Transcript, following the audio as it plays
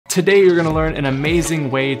Today you're going to learn an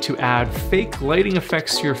amazing way to add fake lighting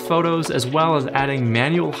effects to your photos, as well as adding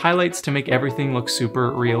manual highlights to make everything look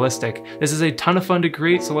super realistic. This is a ton of fun to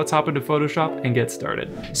create, so let's hop into Photoshop and get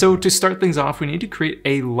started. So to start things off, we need to create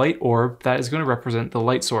a light orb that is going to represent the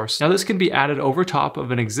light source. Now this can be added over top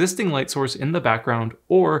of an existing light source in the background,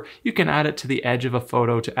 or you can add it to the edge of a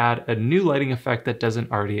photo to add a new lighting effect that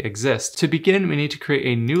doesn't already exist. To begin, we need to create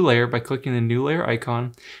a new layer by clicking the new layer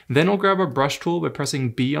icon. Then we'll grab our brush tool by pressing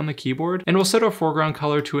B on the keyboard, and we'll set our foreground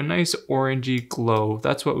color to a nice orangey glow.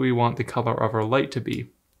 That's what we want the color of our light to be.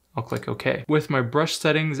 I'll click OK. With my brush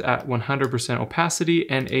settings at 100% opacity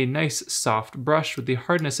and a nice soft brush with the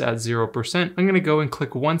hardness at 0%, I'm going to go and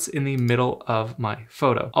click once in the middle of my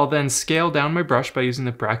photo. I'll then scale down my brush by using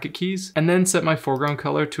the bracket keys, and then set my foreground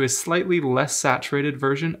color to a slightly less saturated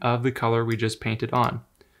version of the color we just painted on.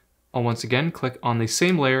 I'll once again click on the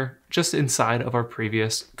same layer just inside of our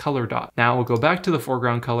previous color dot. Now we'll go back to the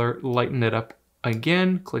foreground color, lighten it up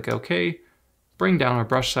again, click OK, bring down our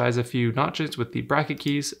brush size a few notches with the bracket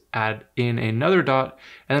keys, add in another dot,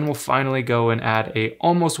 and then we'll finally go and add a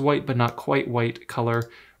almost white but not quite white color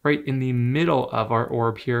right in the middle of our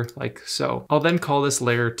orb here, like so. I'll then call this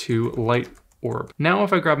layer 2 light orb. Now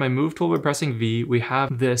if I grab my move tool by pressing V, we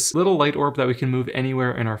have this little light orb that we can move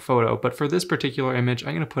anywhere in our photo, but for this particular image,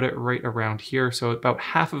 I'm going to put it right around here, so about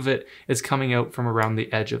half of it is coming out from around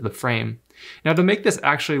the edge of the frame. Now to make this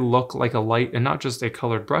actually look like a light and not just a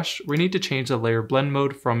colored brush, we need to change the layer blend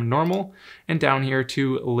mode from normal and down here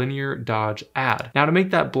to linear dodge add. Now to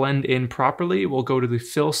make that blend in properly, we'll go to the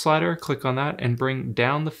fill slider, click on that, and bring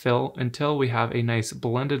down the fill until we have a nice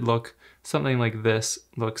blended look. Something like this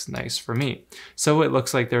looks nice for me. So it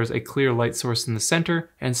looks like there's a clear light source in the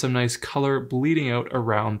center and some nice color bleeding out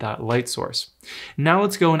around that light source. Now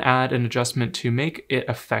let's go and add an adjustment to make it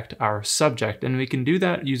affect our subject, and we can do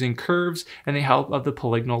that using curves and the help of the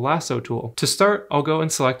polygonal lasso tool. To start, I'll go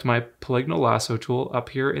and select my polygonal lasso tool up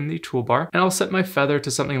here in the toolbar, and I'll set my feather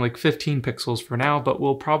to something like 15 pixels for now, but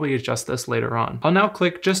we'll probably adjust this later on. I'll now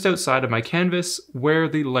click just outside of my canvas where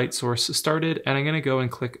the light source started, and I'm going to go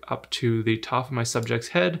and click up to the top of my subject's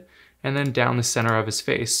head and then down the center of his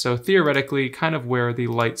face. So theoretically, kind of where the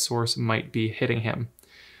light source might be hitting him.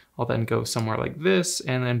 I'll then go somewhere like this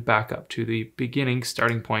and then back up to the beginning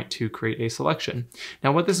starting point to create a selection.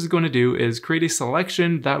 Now what this is going to do is create a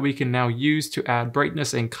selection that we can now use to add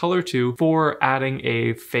brightness and color to for adding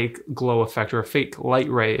a fake glow effect, or a fake light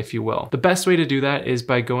ray, if you will. The best way to do that is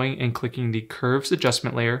by going and clicking the curves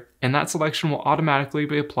adjustment layer, and that selection will automatically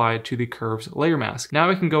be applied to the curves layer mask.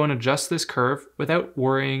 Now I can go and adjust this curve without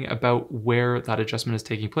worrying about where that adjustment is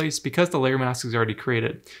taking place because the layer mask is already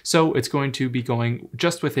created. So it's going to be going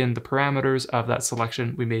just within the parameters of that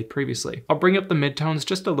selection we made previously. I'll bring up the midtones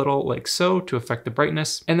just a little like so to affect the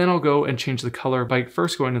brightness, and then I'll go and change the color by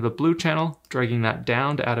first going to the blue channel, dragging that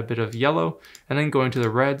down to add a bit of yellow, and then going to the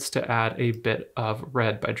reds to add a bit of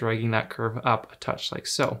red by dragging that curve up a touch like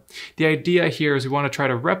so. The idea here is we want to try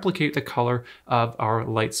to replicate the color of our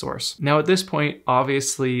light source. Now at this point,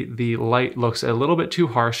 obviously the light looks a little bit too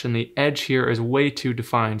harsh and the edge here is way too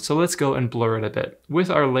defined, so let's go and blur it a bit. With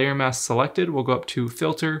our layer mask selected, we'll go up to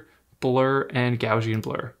Filter, Blur, and Gaussian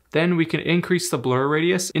Blur. Then we can increase the blur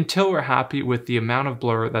radius until we're happy with the amount of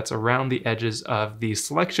blur that's around the edges of the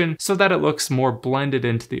selection so that it looks more blended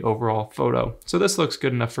into the overall photo. So this looks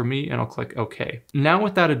good enough for me, and I'll click OK. Now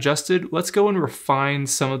with that adjusted, let's go and refine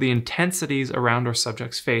some of the intensities around our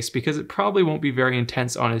subject's face, because it probably won't be very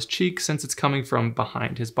intense on his cheek since it's coming from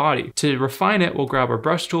behind his body. To refine it, we'll grab our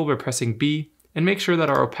brush tool by pressing B, and make sure that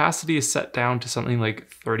our opacity is set down to something like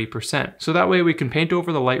 30%. So that way we can paint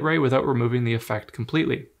over the light ray without removing the effect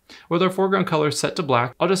completely. With our foreground color set to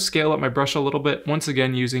black, I'll just scale up my brush a little bit, once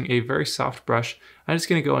again using a very soft brush. I'm just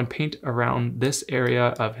going to go and paint around this area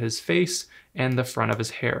of his face and the front of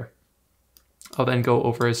his hair. I'll then go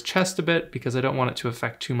over his chest a bit because I don't want it to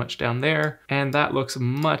affect too much down there, and that looks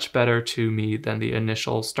much better to me than the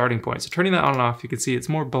initial starting point. So turning that on and off, you can see it's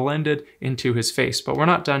more blended into his face, but we're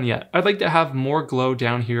not done yet. I'd like to have more glow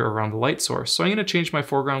down here around the light source, so I'm going to change my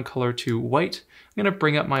foreground color to white. I'm going to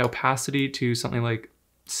bring up my opacity to something like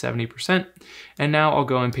 70%, and now I'll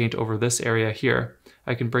go and paint over this area here.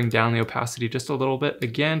 I can bring down the opacity just a little bit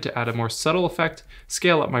again to add a more subtle effect,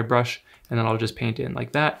 scale up my brush, and then I'll just paint in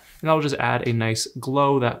like that, and I'll just add a nice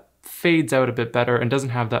glow that fades out a bit better and doesn't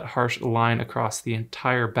have that harsh line across the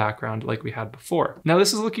entire background like we had before. Now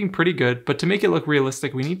this is looking pretty good, but to make it look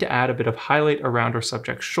realistic, we need to add a bit of highlight around our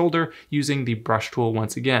subject's shoulder using the brush tool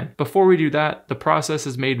once again. Before we do that, the process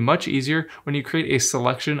is made much easier when you create a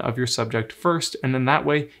selection of your subject first, and then that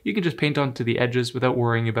way you can just paint onto the edges without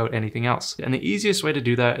worrying about anything else. And the easiest way to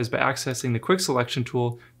do that is by accessing the quick selection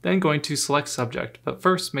tool Then going to select subject, but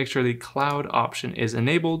first make sure the cloud option is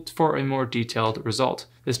enabled for a more detailed result.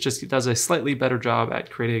 This just does a slightly better job at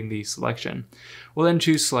creating the selection. We'll then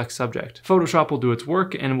choose select subject. Photoshop will do its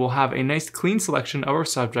work and we'll have a nice clean selection of our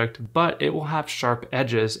subject, but it will have sharp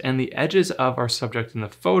edges, and the edges of our subject in the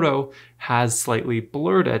photo has slightly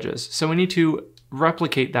blurred edges. So we need to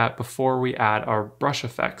replicate that before we add our brush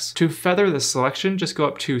effects. To feather this selection, just go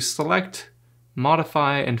up to select,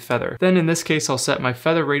 modify, and feather. Then in this case, I'll set my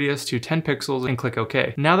feather radius to 10 pixels and click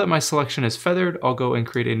OK. Now that my selection is feathered, I'll go and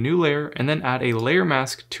create a new layer and then add a layer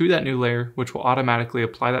mask to that new layer, which will automatically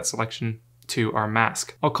apply that selection to our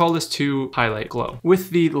mask. I'll call this to highlight glow. With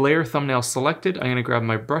the layer thumbnail selected, I'm gonna grab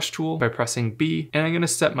my brush tool by pressing B, and I'm gonna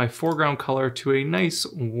set my foreground color to a nice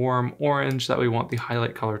warm orange that we want the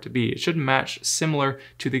highlight color to be. It should match similar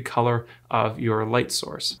to the color of your light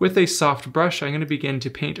source. With a soft brush, I'm gonna begin to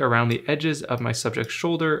paint around the edges of my subject's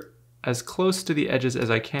shoulder as close to the edges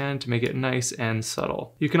as I can to make it nice and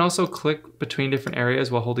subtle. You can also click between different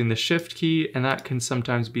areas while holding the Shift key, and that can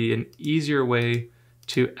sometimes be an easier way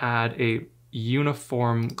to add a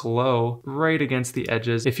uniform glow right against the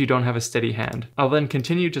edges if you don't have a steady hand. I'll then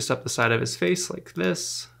continue just up the side of his face like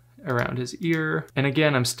this, around his ear. And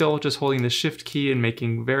again, I'm still just holding the Shift key and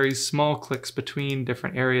making very small clicks between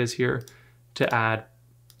different areas here to add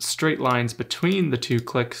straight lines between the two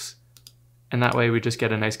clicks. And that way we just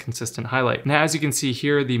get a nice consistent highlight. Now, as you can see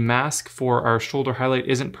here, the mask for our shoulder highlight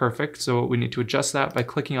isn't perfect. So we need to adjust that by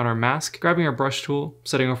clicking on our mask, grabbing our brush tool,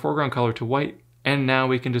 setting our foreground color to white, and now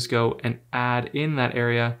we can just go and add in that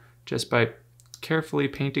area just by carefully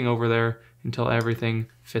painting over there until everything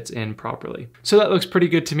fits in properly. So that looks pretty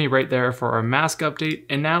good to me right there for our mask update.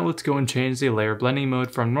 And now let's go and change the layer blending mode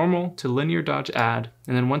from normal to linear dodge add.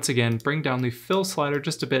 And then once again, bring down the fill slider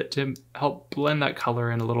just a bit to help blend that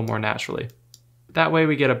color in a little more naturally. That way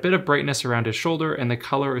we get a bit of brightness around his shoulder and the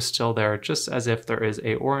color is still there, just as if there is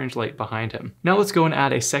a orange light behind him. Now let's go and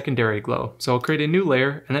add a secondary glow. So I'll create a new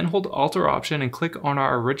layer and then hold Alt or Option and click on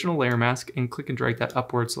our original layer mask and click and drag that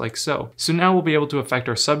upwards like so. So now we'll be able to affect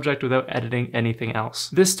our subject without editing anything else.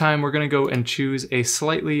 This time we're gonna go and choose a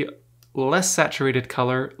slightly less saturated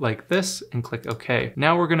color like this and click OK.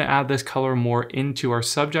 Now we're gonna add this color more into our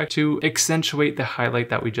subject to accentuate the highlight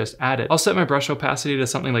that we just added. I'll set my brush opacity to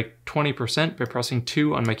something like 20% by pressing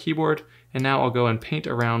 2 on my keyboard, and now I'll go and paint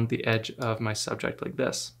around the edge of my subject like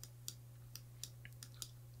this.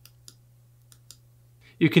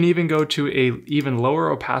 You can even go to a even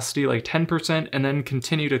lower opacity, like 10%, and then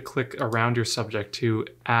continue to click around your subject to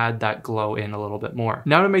add that glow in a little bit more.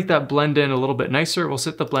 Now to make that blend in a little bit nicer, we'll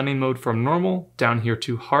set the blending mode from normal down here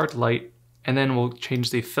to hard light, and then we'll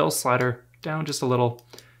change the fill slider down just a little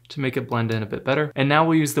to make it blend in a bit better. And now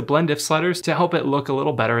we'll use the blend if sliders to help it look a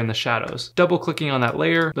little better in the shadows. Double clicking on that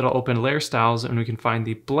layer, that'll open layer styles, and we can find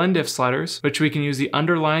the blend if sliders, which we can use the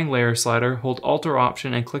underlying layer slider, hold Alt or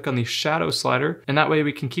Option and click on the shadow slider. And that way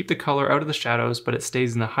we can keep the color out of the shadows, but it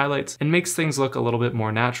stays in the highlights and makes things look a little bit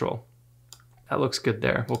more natural. That looks good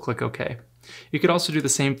there. We'll click OK. You could also do the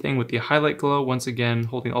same thing with the highlight glow, once again,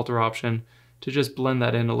 holding Alt or Option to just blend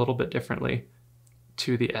that in a little bit differently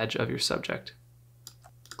to the edge of your subject.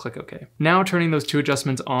 Click OK. Now turning those two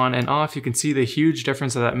adjustments on and off, you can see the huge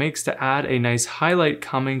difference that makes to add a nice highlight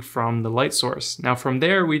coming from the light source. Now from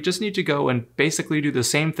there, we just need to go and basically do the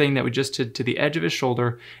same thing that we just did to the edge of his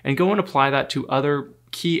shoulder and go and apply that to other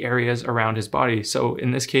key areas around his body. So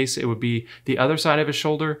in this case, it would be the other side of his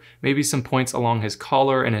shoulder, maybe some points along his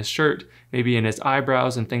collar and his shirt, maybe in his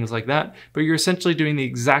eyebrows and things like that, but you're essentially doing the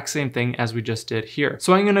exact same thing as we just did here.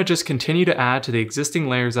 So I'm gonna just continue to add to the existing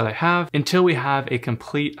layers that I have until we have a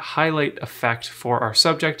complete highlight effect for our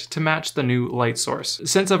subject to match the new light source.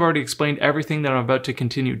 Since I've already explained everything that I'm about to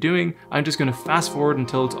continue doing, I'm just gonna fast forward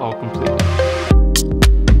until it's all complete.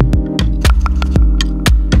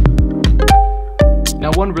 Now,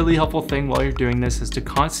 one really helpful thing while you're doing this is to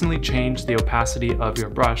constantly change the opacity of your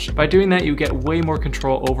brush. By doing that, you get way more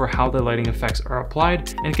control over how the lighting effects are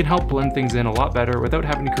applied and can help blend things in a lot better without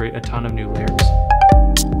having to create a ton of new layers.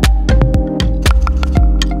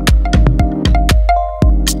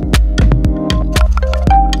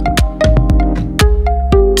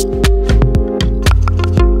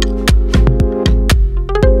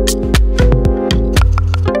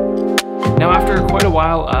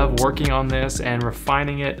 While of working on this and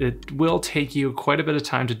refining it, it will take you quite a bit of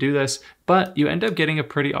time to do this, but you end up getting a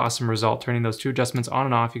pretty awesome result. Turning those two adjustments on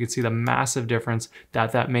and off, you can see the massive difference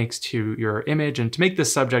that makes to your image and to make the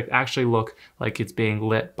subject actually look like it's being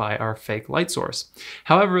lit by our fake light source.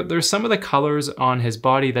 However, there's some of the colors on his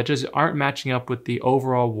body that just aren't matching up with the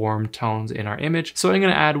overall warm tones in our image. So I'm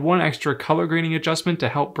going to add one extra color grading adjustment to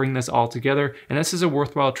help bring this all together. And this is a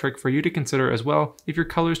worthwhile trick for you to consider as well if your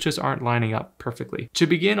colors just aren't lining up perfectly. To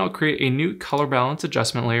begin, I'll create a new color balance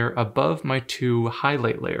adjustment layer above my two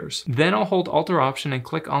highlight layers. Then I'll hold Alt or Option and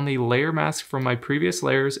click on the layer mask from my previous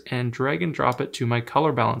layers and drag and drop it to my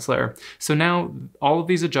color balance layer. So now all of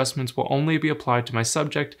these adjustments will only be applied to my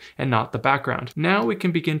subject and not the background. Now we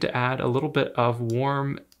can begin to add a little bit of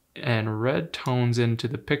warm and red tones into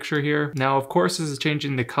the picture here. Now, of course, this is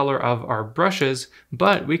changing the color of our brushes,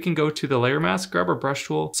 but we can go to the layer mask, grab our brush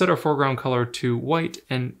tool, set our foreground color to white,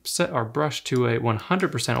 and set our brush to a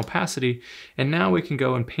 100% opacity. And now we can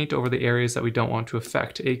go and paint over the areas that we don't want to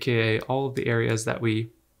affect, aka all of the areas that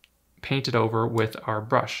we painted over with our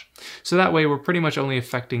brush. So that way we're pretty much only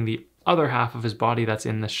affecting the other half of his body that's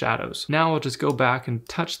in the shadows. Now I'll just go back and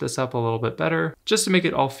touch this up a little bit better, just to make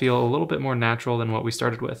it all feel a little bit more natural than what we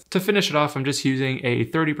started with. To finish it off, I'm just using a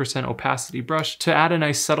 30% opacity brush to add a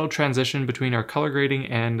nice subtle transition between our color grading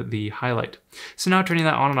and the highlight. So now turning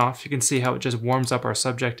that on and off, you can see how it just warms up our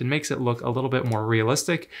subject and makes it look a little bit more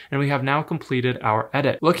realistic, and we have now completed our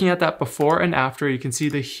edit. Looking at that before and after, you can see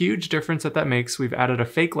the huge difference that makes. We've added a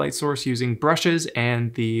fake light source using brushes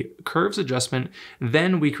and the curves adjustment.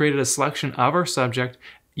 Then we created a selection of our subject,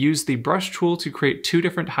 used the brush tool to create two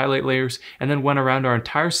different highlight layers, and then went around our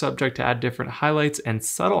entire subject to add different highlights and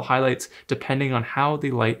subtle highlights depending on how the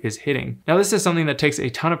light is hitting. Now, this is something that takes a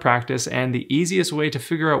ton of practice, and the easiest way to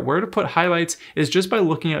figure out where to put highlights is just by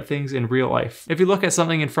looking at things in real life. If you look at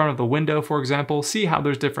something in front of the window, for example, see how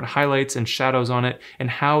there's different highlights and shadows on it, and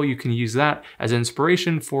how you can use that as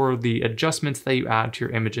inspiration for the adjustments that you add to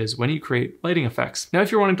your images when you create lighting effects. Now, if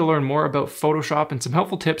you're wanting to learn more about Photoshop and some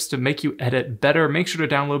helpful tips to make you edit better, make sure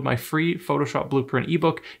to download my free Photoshop Blueprint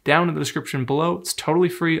ebook down in the description below. It's totally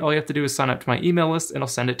free. All you have to do is sign up to my email list and I'll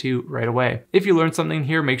send it to you right away. If you learned something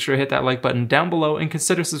here, make sure to hit that like button down below and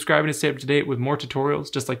consider subscribing to stay up to date with more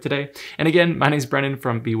tutorials just like today. And again, my name is Brennan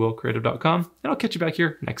from BeWillCreative.com, and I'll catch you back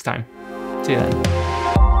here next time. See you then.